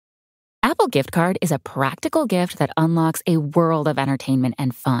Apple Gift Card is a practical gift that unlocks a world of entertainment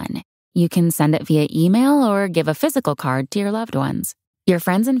and fun. You can send it via email or give a physical card to your loved ones. Your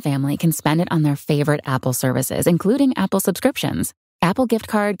friends and family can spend it on their favorite Apple services, including Apple subscriptions. Apple Gift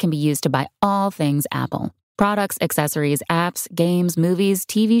Card can be used to buy all things Apple. Products, accessories, apps, games, movies,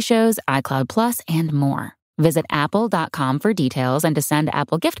 TV shows, iCloud Plus, and more. Visit apple.com for details and to send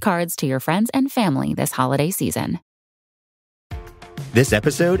Apple Gift Cards to your friends and family this holiday season. This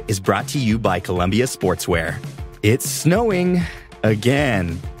episode is brought to you by Columbia Sportswear. It's snowing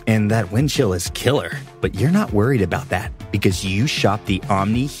again, and that wind chill is killer. But you're not worried about that because you shop the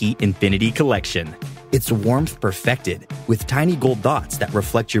Omni Heat Infinity Collection. It's warmth perfected with tiny gold dots that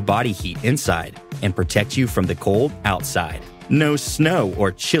reflect your body heat inside and protect you from the cold outside. No snow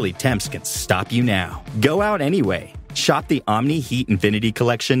or chilly temps can stop you now. Go out anyway. Shop the Omni Heat Infinity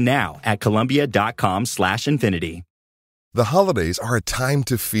Collection now at Columbia.com/infinity. The holidays are a time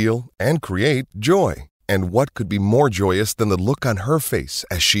to feel and create joy. And what could be more joyous than the look on her face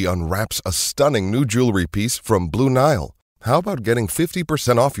as she unwraps a stunning new jewelry piece from Blue Nile? How about getting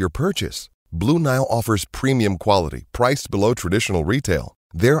 50% off your purchase? Blue Nile offers premium quality, priced below traditional retail.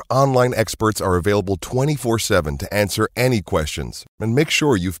 Their online experts are available 24/7 to answer any questions and make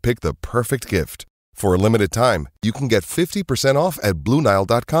sure you've picked the perfect gift. For a limited time, you can get 50% off at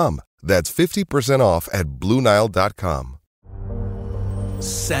BlueNile.com. That's 50% off at BlueNile.com.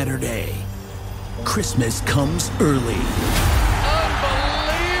 Saturday. Christmas comes early.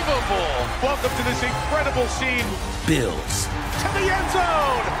 Unbelievable! Welcome to this incredible scene. Bills. To the end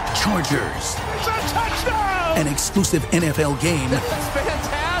zone! Chargers. It's a touchdown! An exclusive NFL game. That's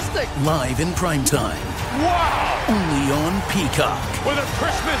fantastic! Live in primetime. Wow! Only on Peacock. With a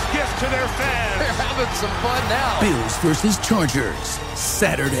Christmas gift to their fans. They're having some fun now. Bills versus Chargers.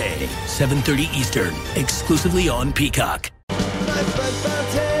 Saturday, 7:30 Eastern. Exclusively on Peacock. My football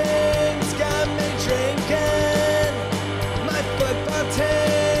team's got me drinking. My football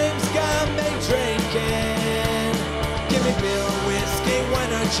team's got me drinking. Give me beer, whiskey,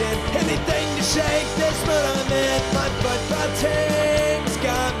 wine or gin. Anything to shake this mood I'm in. My football team's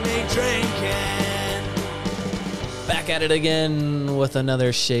got me drinking. Back at it again with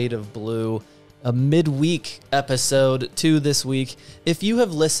another shade of blue. A midweek episode 2 this week. If you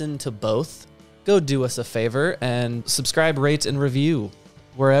have listened to both, go do us a favor and subscribe, rate, and review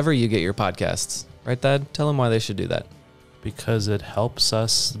wherever you get your podcasts. Right, Dad? Tell them why they should do that. Because it helps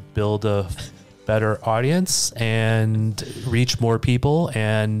us build a better audience and reach more people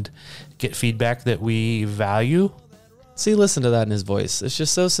and get feedback that we value. See, listen to that in his voice. It's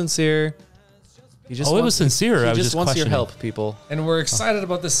just so sincere. He just it was sincere. He just wants your help, people. And we're excited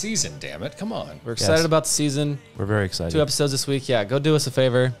about the season, damn it. Come on. We're excited about the season. We're very excited. 2 episodes this week. Yeah, go do us a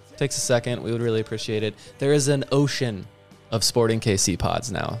favor. Takes a second. We would really appreciate it. There is an ocean of Sporting KC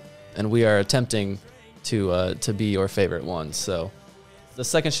pods now, and we are attempting to be your favorite one. So the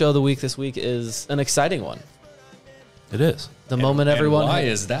second show of the week this week is an exciting one. It is. The moment everyone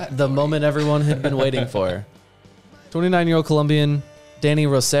had been waiting for. 29-year-old Colombian Dany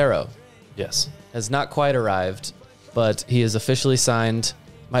Rosero. Yes. Has not quite arrived, but he is officially signed.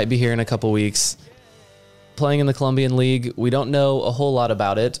 Might be here in a couple weeks. Playing in the Colombian League. We don't know a whole lot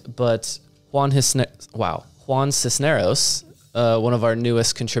about it, but Juan Cisneros, one of our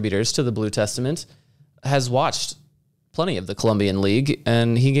newest contributors to the Blue Testament, has watched plenty of the Colombian League,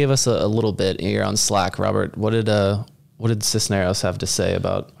 and he gave us a little bit here on Slack. Robert, what did Cisneros have to say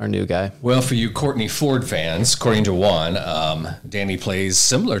about our new guy? Well, for you Kortne Ford fans, according to Juan, Dany plays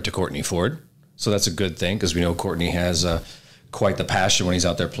similar to Kortne Ford, so that's a good thing because we know Kortne has quite the passion when he's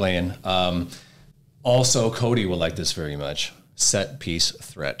out there playing. Also, Cody will like this very much. Set piece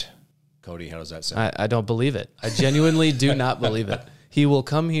threat. Cody, how does that sound? I don't believe it. I genuinely do not believe it. He will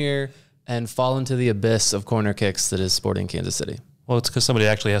come here and fall into the abyss of corner kicks that is Sporting Kansas City. Well, it's because somebody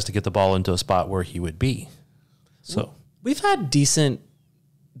actually has to get the ball into a spot where he would be. So we've had decent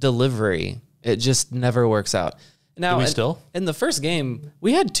delivery. It just never works out. Now, in the first game,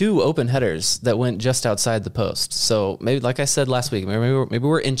 we had 2 open headers that went just outside the post. So maybe, like I said last week, maybe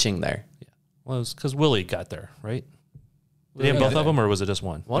we're inching there. Well, it was because Willie got there, right? Did he have both of them, or was it just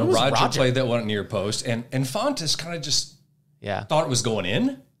one? One was Roger played that one near post, and Fontes kind of just thought it was going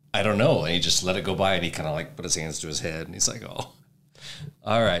in. I don't know. And he just let it go by, and he kind of like put his hands to his head, and he's like, oh.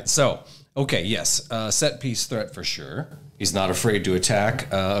 All right. So, okay, yes, set piece threat for sure. He's not afraid to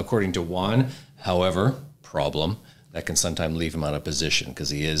attack, according to Juan. However, problem, that can sometimes leave him out of position because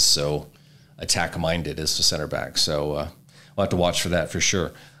he is so attack-minded as a center back. So we'll have to watch for that for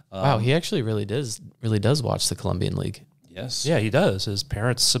sure. Wow, he actually really does watch the Colombian League. Yes. Yeah, he does. His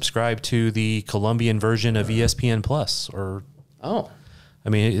parents subscribe to the Colombian version of ESPN Plus, or I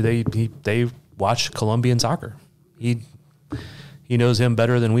mean, they watch Colombian soccer. He knows him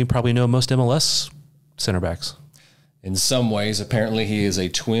better than we probably know most MLS center backs. In some ways, apparently he is a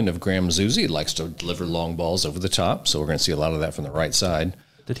twin of Graham Zusi. He likes to deliver long balls over the top, so we're going to see a lot of that from the right side.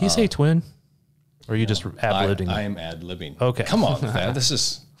 Did he say twin? Or are you just ad-libbing? I am ad-libbing. Okay. Come on, man. This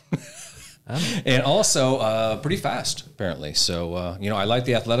is... And also pretty fast, apparently. So, I like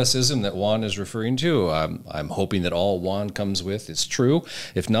the athleticism that Juan is referring to. I'm hoping that all Juan comes with is true.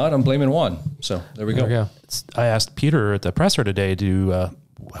 If not, I'm blaming Juan. So there we go. I asked Peter at the presser today,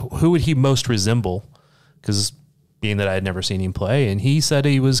 who would he most resemble? Because being that I had never seen him play, and he said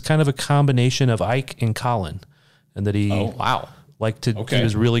he was kind of a combination of Ike and Colin, and that he liked to. Okay. He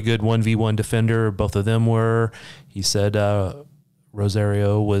was really good 1v1 defender. Both of them were. He said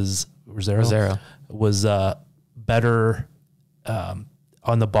Rosero was better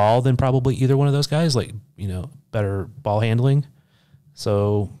on the ball than probably either one of those guys. Like, better ball handling.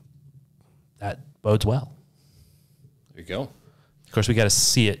 So that bodes well. There you go. Of course, we got to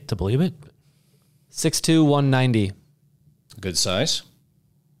see it to believe it. 6'2", 190. Good size.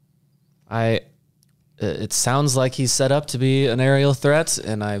 It sounds like he's set up to be an aerial threat,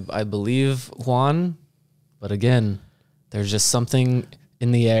 and I believe Juan. But again, there's just something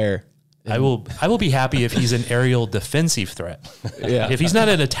in the air. I will be happy if he's an aerial defensive threat. Yeah. If he's not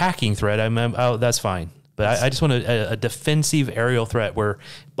an attacking threat, that's fine. But I just want a defensive aerial threat where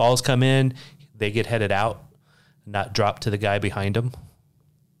balls come in, they get headed out, not drop to the guy behind them.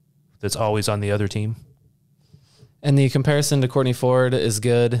 That's always on the other team. And the comparison to Kortne Ford is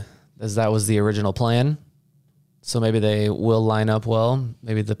good, as that was the original plan. So maybe they will line up well.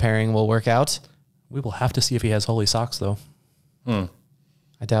 Maybe the pairing will work out. We will have to see if he has holy socks, though. I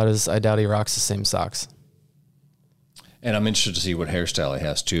doubt he rocks the same socks. And I'm interested to see what hairstyle he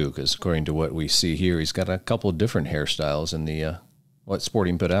has too, because according to what we see here, he's got a couple of different hairstyles in the what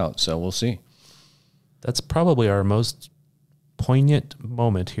Sporting put out. So we'll see. That's probably our most poignant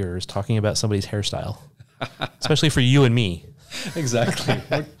moment here, is talking about somebody's hairstyle, especially for you and me. Exactly.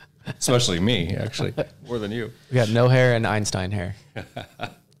 Especially me, actually, more than you. We got no hair and Einstein hair.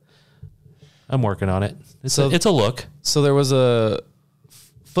 I'm working on it. It's a look. So there was a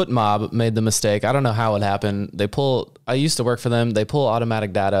Foot Mob made the mistake. I don't know how it happened. I used to work for them. They pull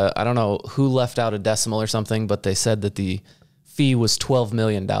automatic data. I don't know who left out a decimal or something, but they said that the fee was $12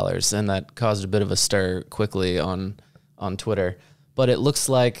 million, and that caused a bit of a stir quickly on Twitter. But it looks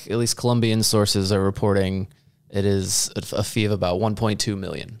like at least Colombian sources are reporting it is a fee of about $1.2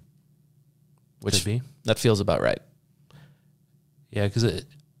 million, which that feels about right. Yeah, because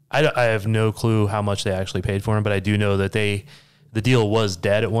I have no clue how much they actually paid for him, but I do know that the deal was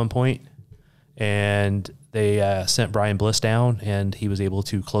dead at one point, and they sent Brian Bliss down, and he was able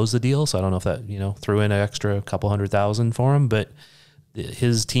to close the deal. So I don't know if that threw in an extra couple $100,000 for him, but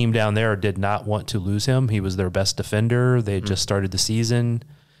his team down there did not want to lose him. He was their best defender. They just started the season.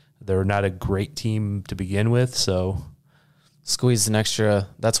 They're not a great team to begin with, so squeezed an extra.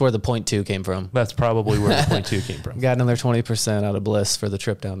 That's where the 0.2 came from. That's probably where the 0.2 came from. Got another 20% out of Bliss for the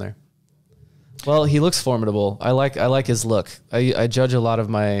trip down there. Well, he looks formidable. I like his look. I judge a lot of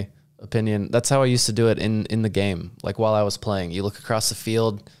my opinion. That's how I used to do it in the game. Like while I was playing, you look across the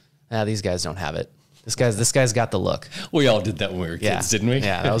field. These guys don't have it. This guy's got the look. We all did that when we were kids, didn't we?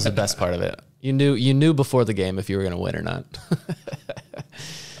 Yeah, that was the best part of it. You knew before the game if you were going to win or not.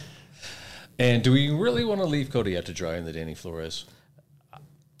 And do we really want to leave Cody out to dry in the Dany Flores?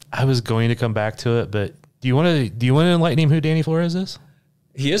 I was going to come back to it, but do you want to enlighten him who Dany Flores is?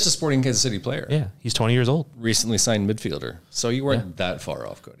 He is a Sporting Kansas City player. Yeah, he's 20 years old. Recently signed midfielder. So you weren't that far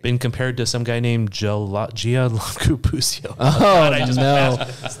off, Cody. Been compared to some guy named Gianluca Busio. Oh, no.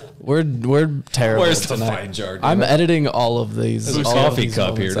 We're terrible. Where's the tonight. fine jar? I'm editing all of these. There's a coffee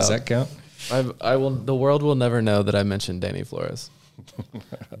cup here. Does that count? I will. The world will never know that I mentioned Dany Flores.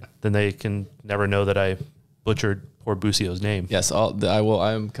 Then they can never know that I butchered poor Busio's name. Yes, I will.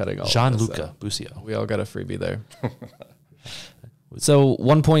 I'm cutting all Gianluca Busio. We all got a freebie there. So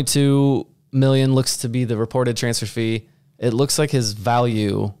 1.2 million looks to be the reported transfer fee. It looks like his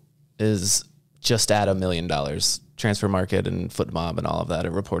value is just at $1 million. Transfer Market and Foot Mob and all of that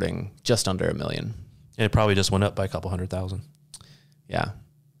are reporting just under $1 million. And it probably just went up by a couple $100,000.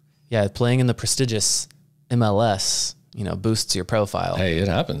 Yeah, playing in the prestigious MLS, boosts your profile. Hey, it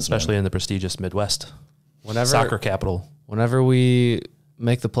happens, especially in the prestigious Midwest. Soccer capital. Whenever we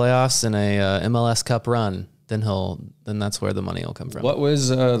make the playoffs in a MLS Cup run, then that's where the money will come from. What was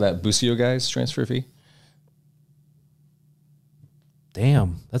that Busio guy's transfer fee?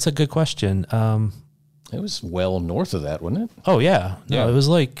 Damn, that's a good question. It was well north of that, wasn't it? Oh yeah, no, it was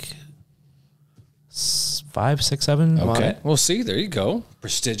like 5, 6, 7. Okay. Well, see, there you go.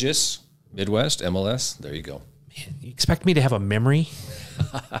 Prestigious Midwest MLS. There you go. Man, you expect me to have a memory?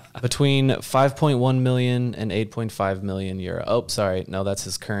 Between 5.1 million and 8.5 million euro. Oh, sorry. No, that's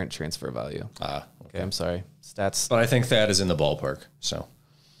his current transfer value. Okay, I'm sorry. Stats. But I think that is in the ballpark. So.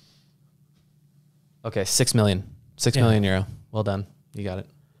 Okay, 6 million. 6 million euro. Well done. You got it.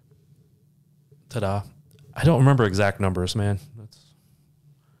 Ta-da. I don't remember exact numbers, man.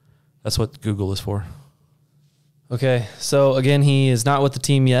 That's what Google is for. Okay, so again, he is not with the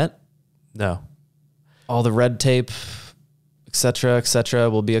team yet. No. All the red tape, et cetera,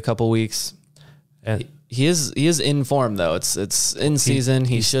 will be a couple weeks. And he is in form though. It's in season.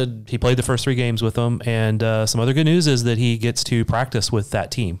 He played the first 3 games with them, and some other good news is that he gets to practice with that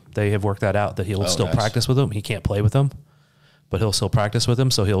team. They have worked that out, that he'll still practice with them. He can't play with them, but he'll still practice with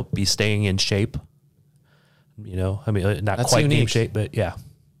them, so he'll be staying in shape. You know, I mean, not quite game shape, but yeah.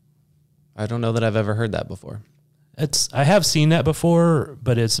 I don't know that I've ever heard that before. I have seen that before,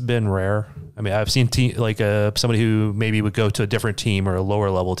 but it's been rare. I mean, I've seen somebody who maybe would go to a different team or a lower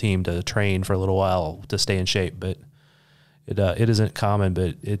level team to train for a little while to stay in shape, but it isn't common,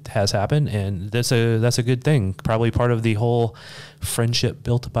 but it has happened, and that's a good thing. Probably part of the whole friendship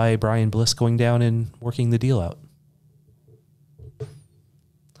built by Brian Bliss going down and working the deal out.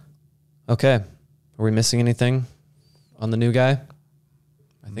 Okay, are we missing anything on the new guy?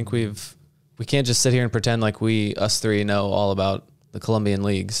 I think we can't just sit here and pretend like us three know all about the Colombian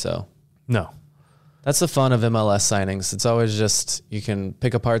league. So no, that's the fun of MLS signings. It's always just, you can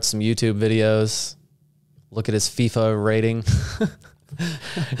pick apart some YouTube videos, look at his FIFA rating,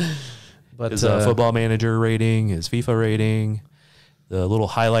 but his football manager rating, his FIFA rating, the little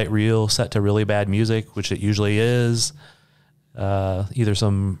highlight reel set to really bad music, which it usually is, either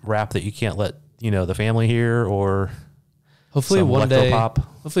some rap that you can't let, the family hear, or Hopefully one day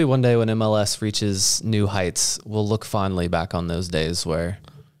when MLS reaches new heights, we'll look fondly back on those days where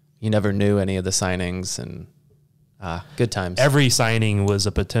you never knew any of the signings, and good times. Every signing was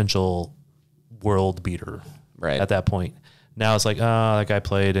a potential world beater at that point. Now it's like, that guy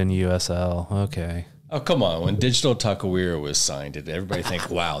played in USL. Okay. Oh, come on. When Digital Takawira was signed, did everybody think,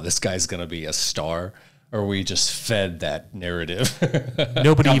 wow, this guy's going to be a star? Or we just fed that narrative?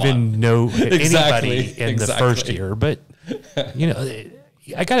 Nobody even know anybody in the first year. But,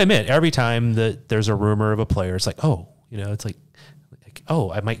 I got to admit, every time that there's a rumor of a player, it's like, it's like,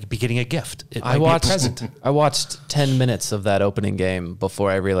 I might be getting a gift. I watched 10 minutes of that opening game before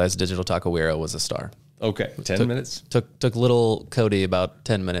I realized Digital Takawira was a star. Okay, 10 minutes? Took little Cody about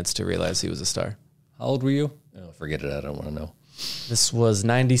 10 minutes to realize he was a star. How old were you? Oh, forget it. I don't want to know. This was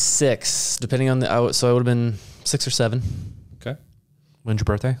 96, depending on so I would have been 6 or 7. Okay. When's your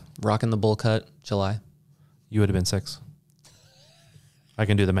birthday? Rocking the bowl cut, July. You would have been 6. I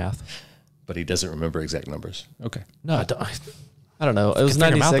can do the math. But he doesn't remember exact numbers. Okay. No, I don't know. It was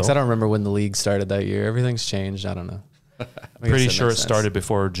 96. I don't remember when the league started that year. Everything's changed. I don't know. Pretty sure it started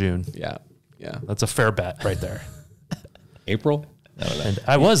before June. Yeah. That's a fair bet right there. April? I don't know. And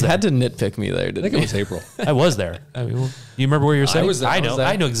I was there. You had to nitpick me there, didn't you? I think it was April. I was there. I mean, you remember where you were sitting? I was there.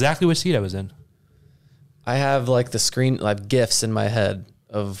 I know exactly what seat I was in. I have the screen, GIFs in my head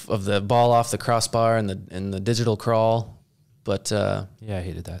of the ball off the crossbar and the digital crawl. But yeah, I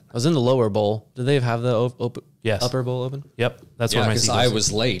hated that. I was in the lower bowl. Did they have the upper bowl open? Yep, that's where my seat was. I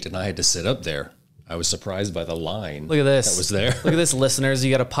was late and I had to sit up there. I was surprised by the line. Look at this. That was there. Look at this, listeners.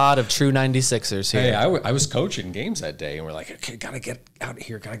 You got a pod of true 96ers here. Hey, I was coaching games that day, and we're like, okay, got to get out of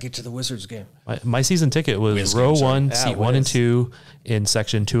here. Got to get to the Wizards game. My season ticket was row 1, seat 1 and 2 in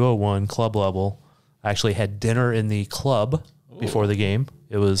section 201, club level. I actually had dinner in the club before the game.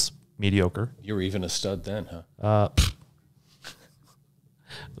 It was mediocre. You were even a stud then, huh?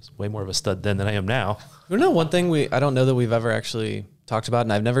 I was way more of a stud then than I am now. You know, one thing I don't know that we've ever actually talked about,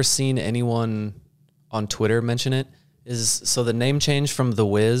 and I've never seen anyone on Twitter mention it, is so the name change from The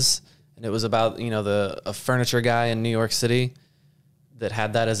Wiz, and it was about, a furniture guy in New York City that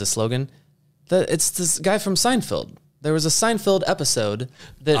had that as a slogan. It's this guy from Seinfeld. There was a Seinfeld episode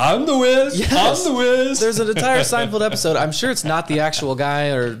that I'm the Wiz. Yes, I'm the Wiz. There's an entire Seinfeld episode. I'm sure it's not the actual guy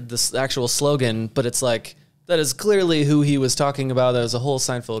or the actual slogan, but it's like, that is clearly who he was talking about. There was a whole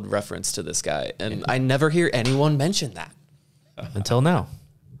Seinfeld reference to this guy, and I never hear anyone mention that until now.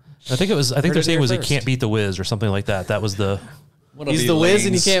 I think their saying was, "You can't beat the Wiz" or something like that. That was he's the Wiz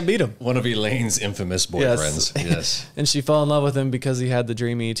and you can't beat him. One of Elaine's infamous boyfriends. Yes. And she fell in love with him because he had the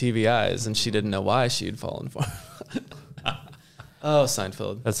dreamy TV eyes, and she didn't know why she had fallen for him. Oh,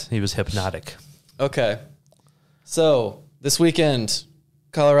 Seinfeld. He was hypnotic. Okay. So this weekend,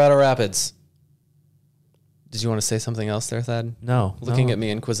 Colorado Rapids. Did you want to say something else there, Thad? No. Looking at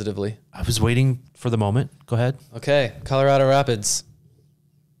me inquisitively. I was waiting for the moment. Go ahead. Okay, Colorado Rapids.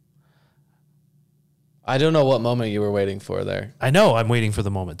 I don't know what moment you were waiting for there. I know I'm waiting for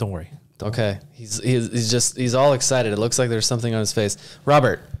the moment. Don't worry. Okay, he's all excited. It looks like there's something on his face.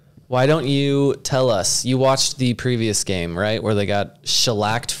 Robert, why don't you tell us? You watched the previous game, right, where they got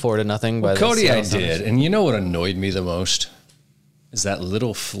shellacked 4-0 by Cody. the I did, and you know what annoyed me the most is that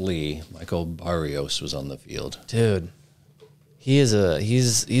little flea, Michael Barrios, was on the field. Dude, he's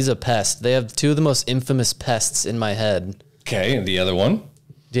a pest. They have two of the most infamous pests in my head. Okay, and the other one?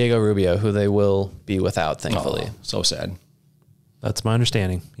 Diego Rubio, who they will be without, thankfully. Oh, so sad. That's my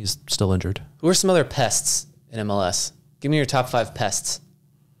understanding. He's still injured. Who are some other pests in MLS? Give me your top 5 pests.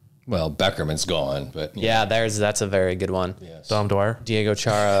 Well, Beckerman's gone, but... Yeah, that's a very good one. Yes. Dom Dwyer. Diego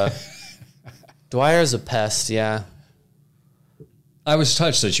Chara. Dwyer's a pest, yeah. I was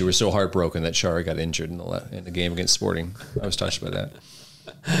touched that you were so heartbroken that Chara got injured in the game against Sporting. I was touched by that.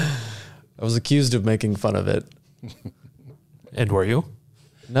 I was accused of making fun of it. And were you?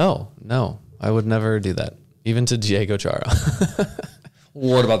 No. I would never do that. Even to Diego Chara.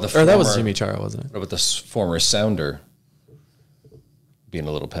 What about the former... Or that was Jimmy Chara, wasn't it? What about the former Sounder being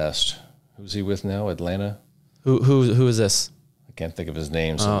a little pest? Who's he with now? Atlanta? Who is this? I can't think of his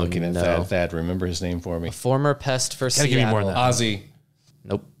name, so I'm looking at Thad. Thad, remember his name for me. A former pest for Gotta Seattle. give me more than that. Ozzy.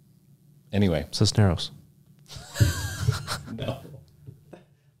 Nope. Anyway. Cisneros. No.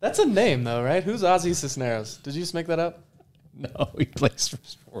 That's a name, though, right? Who's Ozzy Cisneros? Did you just make that up? No, he plays for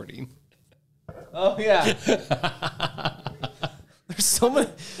Sporting. Oh, yeah. There's so many.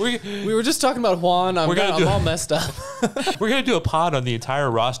 We were just talking about Juan. I'm all messed up. We're going to do a pod on the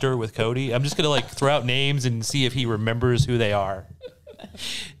entire roster with Cody. I'm just going to throw out names and see if he remembers who they are.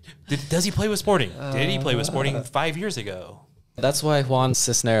 Does he play with Sporting? Did he play with Sporting 5 years ago? That's why Juan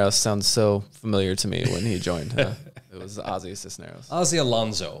Cisneros sounds so familiar to me when he joined. It was Ozzy Cisneros. Ozzy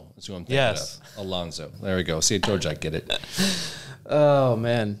Alonso is who I'm thinking Yes. of. Alonso. There we go. See, I told you I'd get it. Oh,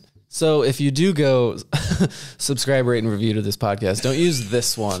 man. So if you do go subscribe, rate, and review to this podcast, don't use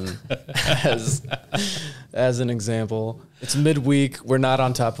this one as an example. It's midweek. We're not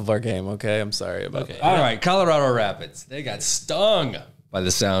on top of our game, okay? I'm sorry about that. All right, Colorado Rapids. They got stung by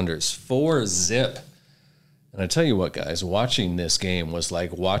the Sounders 4-0. And I tell you what, guys, watching this game was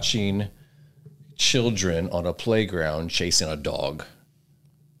like watching children on a playground chasing a dog.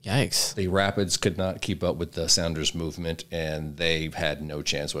 Yikes. The Rapids could not keep up with the Sounders' movement, and they had no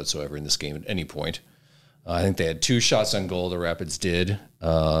chance whatsoever in this game at any point. I think they had 2 shots on goal, the Rapids did.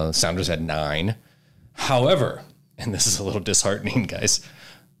 Sounders had 9. However, and this is a little disheartening, guys.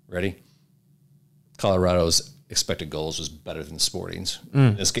 Ready? Colorado's expected goals was better than Sporting's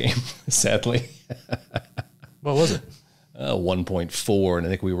in this game, sadly. What was it? 1.4, and I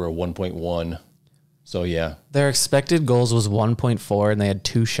think we were a 1.1. So, yeah. Their expected goals was 1.4, and they had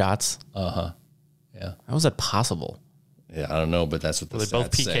 2 shots. Uh-huh. Yeah. How was that possible? Yeah, I don't know, but that's what the Were they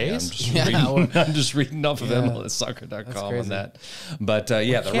both stats say. PKs? I'm just reading off of MLSsoccer.com on that. But, the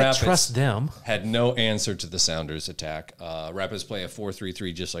Can't Rapids trust them. had no answer to the Sounders' attack. Rapids play a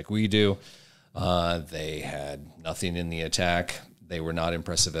 4-3-3 just like we do. They had nothing in the attack. They were not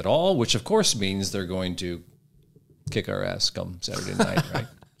impressive at all, which, of course, means they're going to kick our ass come Saturday night, right?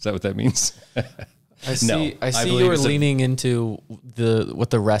 Is that what that means? I see you were leaning into what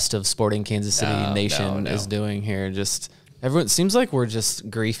the rest of Sporting Kansas City Nation is doing here. Just everyone seems like we're just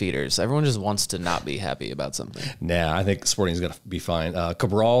grief eaters. Everyone just wants to not be happy about something. Nah, I think Sporting's going to be fine.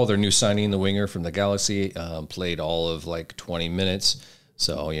 Cabral, their new signing, the winger from the Galaxy, played all of 20 minutes.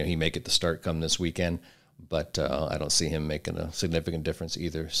 So, he may get the start come this weekend, but I don't see him making a significant difference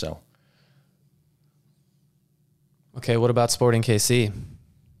either. So, okay, what about Sporting KC?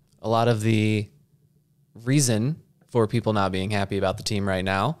 A lot of the reason for people not being happy about the team right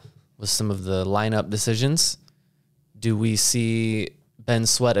now was some of the lineup decisions. Do we see Ben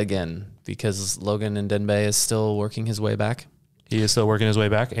Sweat again because Logan Ndembe is still working his way back? He is still working his way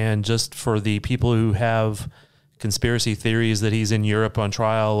back. And just for the people who have conspiracy theories that he's in Europe on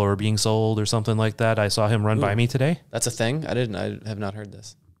trial or being sold or something like that, I saw him run by me today. That's a thing? I have not heard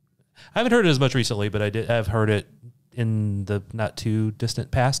this. I haven't heard it as much recently, but I have heard it in the not too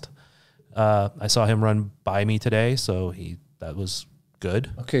distant past. I saw him run by me today, so that was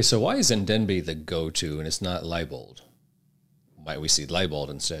good. Okay, so why is Ndembe the go-to and it's not Leibold? Why we see Leibold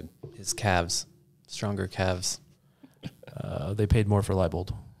instead? His calves, stronger calves. They paid more for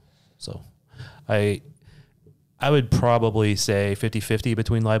Leibold. So I would probably say 50-50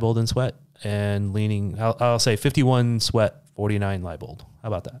 between Leibold and Sweat, and leaning, I'll say 51 Sweat, 49 Leibold. How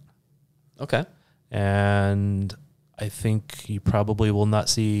about that? Okay. And I think you probably will not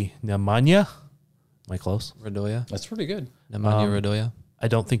see Nemanja Am I close? Radoya. That's pretty good. Nemanja Radoya. I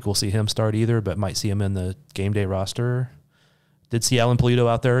don't think we'll see him start either, but might see him in the game day roster. Did see Alan Polito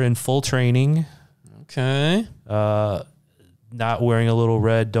out there in full training. Okay. Not wearing a little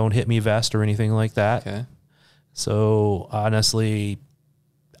red "Don't Hit Me" vest or anything like that. Okay. So honestly,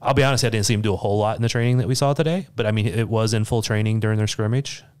 I'll be honest, I didn't see him do a whole lot in the training that we saw today, but I mean, it was in full training during their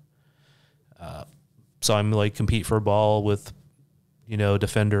scrimmage. So I'm like compete for a ball with,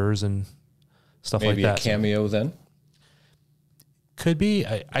 defenders and stuff Maybe like that. Maybe a cameo then? Could be.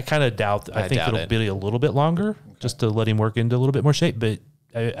 I kind of doubt. I think doubt it'll be a little bit longer just to let him work into a little bit more shape. But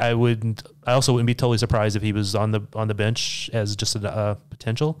I also wouldn't be totally surprised if he was on the bench as just a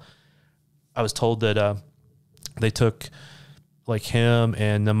potential. I was told that they took like him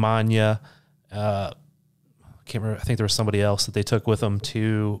and Nemanja. I can't remember. I think there was somebody else that they took with them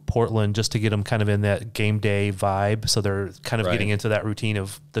to Portland just to get them kind of in that game day vibe. So they're kind of getting into that routine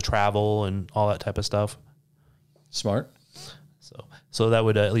of the travel and all that type of stuff. Smart. So that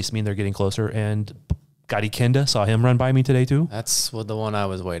would at least mean they're getting closer. And Gotti Kenda, saw him run by me today too. That's the one I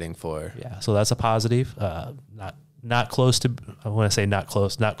was waiting for. Yeah, so that's a positive. Not close to. I want to say not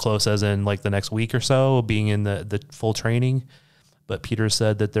close as in like the next week or so being in the full training. But Peter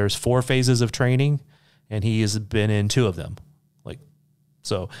said that there's 4 phases of training, and he has been in 2 of them.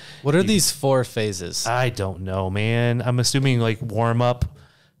 So what are these 4 phases? I don't know, man. I'm assuming like warm up.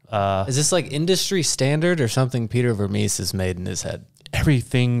 Is this like industry standard or something Peter Vermees has made in his head?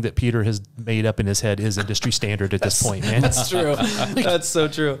 Everything that Peter has made up in his head is industry standard at this point, man. That's true. That's so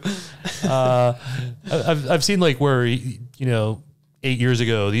true. I've seen like where 8 years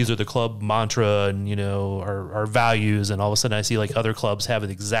ago these are the club mantra and our values, and all of a sudden I see like other clubs have the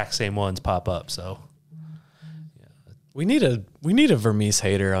exact same ones pop up. So we need a Vermees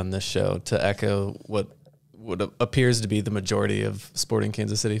hater on this show to echo what appears to be the majority of Sporting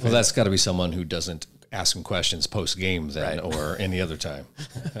Kansas City fans. Well, that's got to be someone who doesn't ask him questions post game then, or any other time.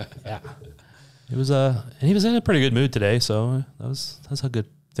 Yeah, it was and he was in a pretty good mood today, so that's a good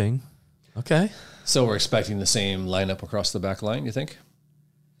thing. Okay, so we're expecting the same lineup across the back line. You think?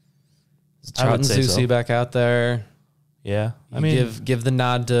 Trout and Zusi back out there. Yeah, I mean, give the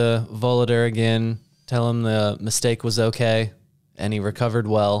nod to Volader again. Tell him the mistake was okay, and he recovered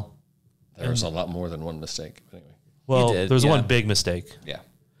well. There was a lot more than one mistake. Anyway. Well, there was one big mistake. Yeah,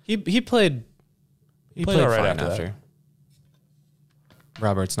 he played. He played all right after.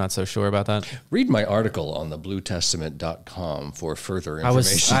 Robert's not so sure about that. Read my article on thebluetestament.com for further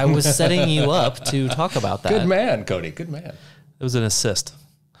information. I was setting you up to talk about that. Good man, Cody. Good man. It was an assist.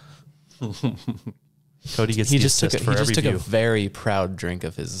 Cody gets he the just assist took for every just took view. a very proud drink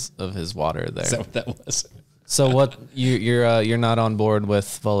of his water there. Is that what that was? So what you're not on board with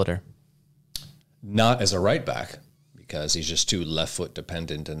Volader? Not as a right back, because he's just too left foot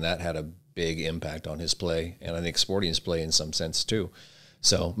dependent, and that had a big impact on his play, and I think Sporting's play in some sense too.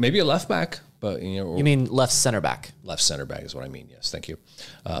 So maybe a left back, but you mean left center back? Left center back is what I mean. Yes, thank you.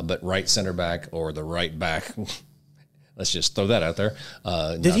 But right center back or the right back. Let's just throw that out there.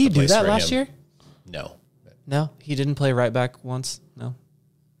 Did he do that last year? No, he didn't play right back once. No,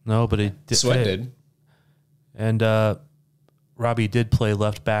 but he did. Sweat did, and Robbie did play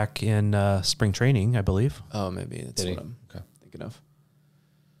left back in spring training, I believe. Oh, maybe that's what I'm thinking of.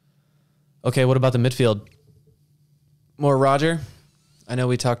 Okay, what about the midfield? More Roger? I know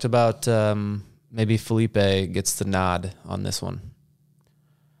we talked about maybe Felipe gets the nod on this one.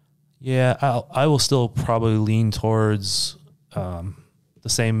 Yeah, I will still probably lean towards the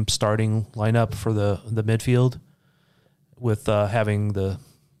same starting lineup for the midfield with having the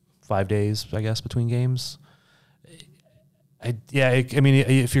 5 days, I guess, between games. I mean,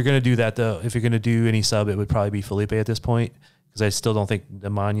 if you're going to do that, though, if you're going to do any sub, it would probably be Felipe at this point, because I still don't think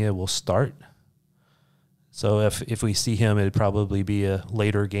Nemanja will start. So if we see him, it'd probably be a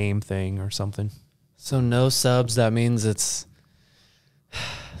later game thing or something. So no subs. That means it's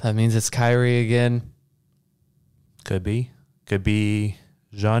Khiry again. Could be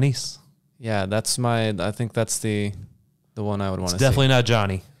Johnny's. Yeah, I think that's the one I would want to see. Definitely not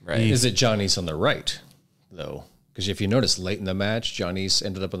Johnny. Right. Is it Johnny's on the right, though? Because if you notice, late in the match, Johnny's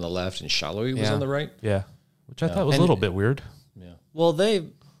ended up on the left and Shallowy was on the right. Yeah, which I thought was a little bit weird. Yeah. Well,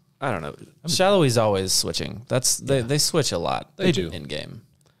 I don't know. Shallowy's always switching. They switch a lot. They do in game.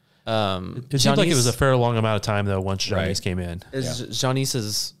 It seemed like it was a fair long amount of time though once Johnny's came in. Johnny's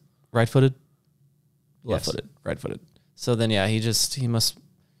is right-footed, left-footed, right-footed. So then, he must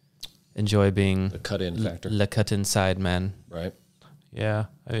enjoy being the cut-in factor, the cut inside man. Right. Yeah.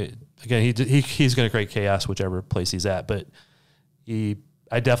 Again, he's going to create chaos whichever place he's at, but I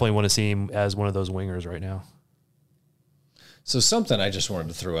definitely want to see him as one of those wingers right now. So something I just wanted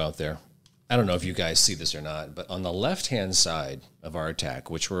to throw out there. I don't know if you guys see this or not, but on the left-hand side of our attack,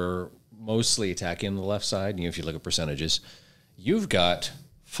 which we're mostly attacking on the left side, if you look at percentages, you've got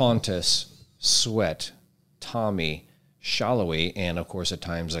Fontes, Sweat, Tommy, Shallowy, and of course at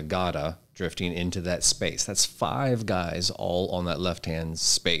times Agata drifting into that space. That's 5 guys all on that left-hand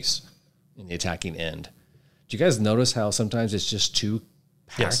space in the attacking end. Do you guys notice how sometimes it's just too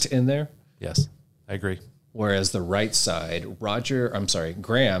packed in there? Yes, I agree. Whereas the right side,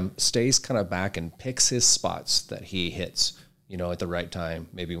 Graham stays kind of back and picks his spots that he hits, at the right time,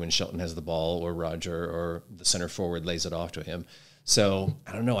 maybe when Shelton has the ball or Roger or the center forward lays it off to him. So,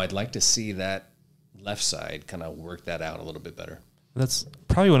 I don't know, I'd like to see that left side kind of work that out a little bit better. That's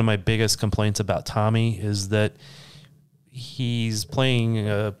probably one of my biggest complaints about Tommy is that he's playing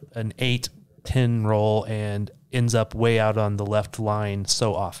an 8-10 role and ends up way out on the left line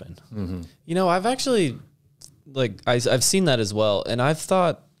so often. Mm-hmm. I've actually, I've seen that as well, and I've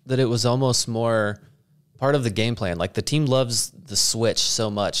thought that it was almost more part of the game plan. Like the team loves the switch so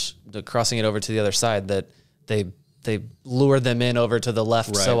much, the crossing it over to the other side, that they lure them in over to the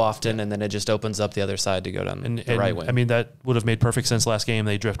left so often, and then it just opens up the other side to go down the right wing. I mean, that would have made perfect sense last game.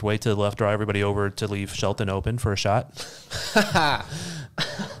 They drift way to the left, draw everybody over to leave Shelton open for a shot.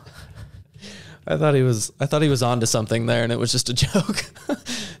 I thought he was onto something there, and it was just a joke.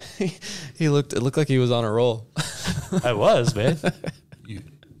 It looked like he was on a roll. I was, man.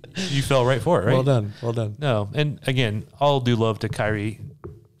 You fell right for it, right? Well done. No, and again, all due love to Khiry.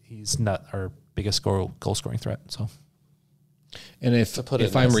 He's not our biggest goal scoring threat. So, and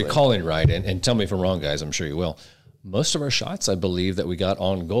if I'm recalling right, and tell me if I'm wrong, guys, I'm sure you will. Most of our shots, I believe, that we got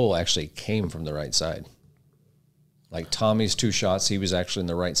on goal actually came from the right side. Like Tommy's 2 shots, he was actually in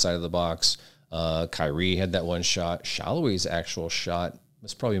the right side of the box. Khiry had that 1 shot. Shallowy's actual shot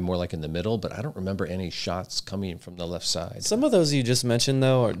was probably more like in the middle, but I don't remember any shots coming from the left side. Some of those you just mentioned,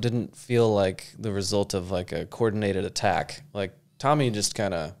 though, didn't feel like the result of like a coordinated attack. Like Tommy just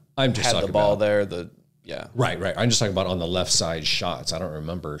kind of had the ball there. Right. I'm just talking about on the left side shots. I don't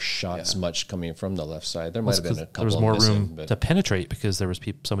remember shots much coming from the left side. There might have been a couple. There was more room to penetrate because there was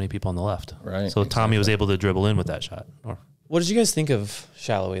so many people on the left. Right. So Tommy was able to dribble in with that shot. What did you guys think of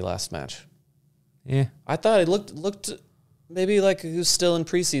Shallowy last match? Yeah, I thought it looked maybe like he was still in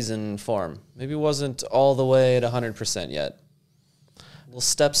preseason form. Maybe wasn't all the way at 100% yet. A little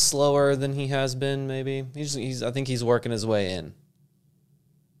steps slower than he has been. Maybe I think he's working his way in.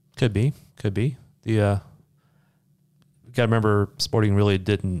 Could be. The got to remember, Sporting really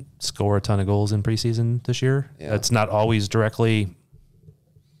didn't score a ton of goals in preseason this year. Yeah. That's not always directly.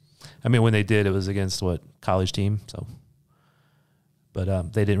 I mean, when they did, it was against college team. So,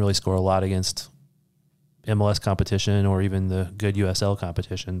 but they didn't really score a lot against MLS competition or even the good USL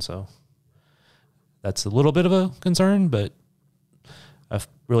competition. So that's a little bit of a concern, but I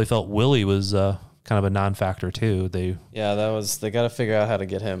really felt Willie was kind of a non-factor too. They got to figure out how to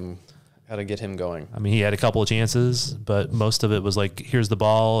get him going. I mean, he had a couple of chances, but most of it was like, here's the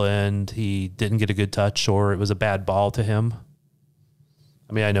ball, and he didn't get a good touch, or it was a bad ball to him.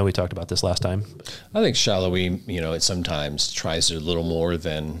 I mean, I know we talked about this last time. I think Shallowy, it sometimes tries a little more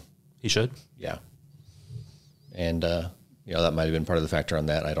than he should. Yeah. And, that might have been part of the factor on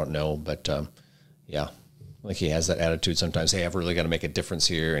that. I don't know. But, like he has that attitude sometimes, hey, I've really got to make a difference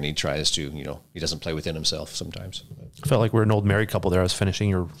here. And he tries to, he doesn't play within himself sometimes. I felt like we're an old married couple there. I was finishing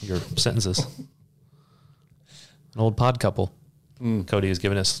your sentences. An old pod couple. Cody is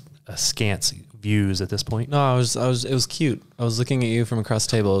giving us scant views at this point. No, it was cute. I was looking at you from across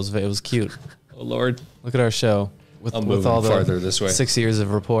the table. It was cute. Oh, Lord. Look at our show with all the farther this way. 6 years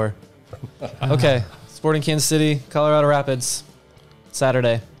of rapport. Okay. Sporting Kansas City, Colorado Rapids,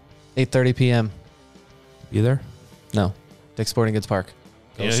 Saturday, 8:30 p.m. You there? No. Dick's Sporting Goods Park.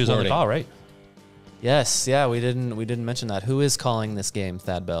 You know who's on the call, right? Yes. Yeah, we didn't mention that. Who is calling this game,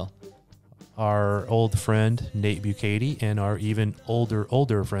 Thad Bell? Our old friend, Nate Bucati, and our even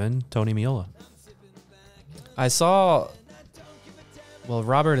older friend, Tony Miola. I saw... Well,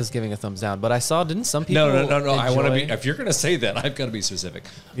 Robert is giving a thumbs down, but I saw, didn't some people... No. I want to be... If you're going to say that, I've got to be specific.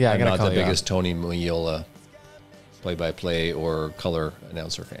 Yeah, I'm not the biggest Tony Miola play-by-play or color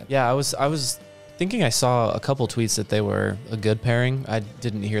announcer fan. Yeah, I was thinking I saw a couple tweets that they were a good pairing. I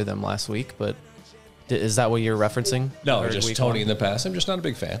didn't hear them last week, but is that what you're referencing? No, just Tony in the past. I'm just not a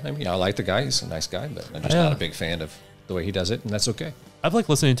big fan. I mean, I like the guy. He's a nice guy, but I'm just not a big fan of the way he does it, and that's okay. I've liked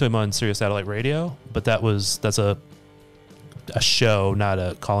listening to him on Sirius Satellite Radio, but that's a show, not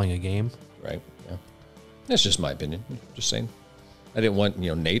a calling a game. Right. Yeah. That's just my opinion. Just saying. I didn't want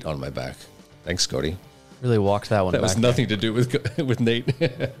Nate on my back. Thanks, Cody. Really walked that one back. That was nothing to do with Nate.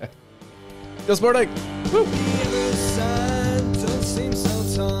 Go Sporting! Woo! The other side don't seem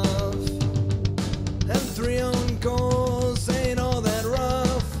so tough.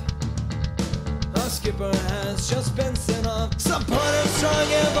 keeper has just been sent off. Supporters strong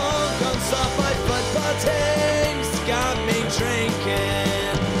have all gone soft. My football team's got me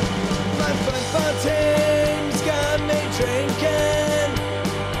drinking. My football team's got me drinking.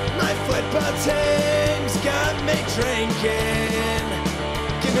 My football team's got me drinking.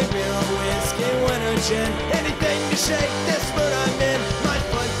 Give me beer or whiskey, wine or gin, anything to shake this mood I'm in. My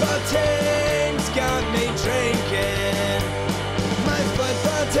football team's got me drinking. My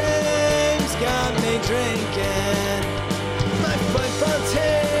football team's got me drinking. My football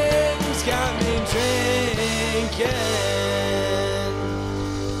team's got me drinking.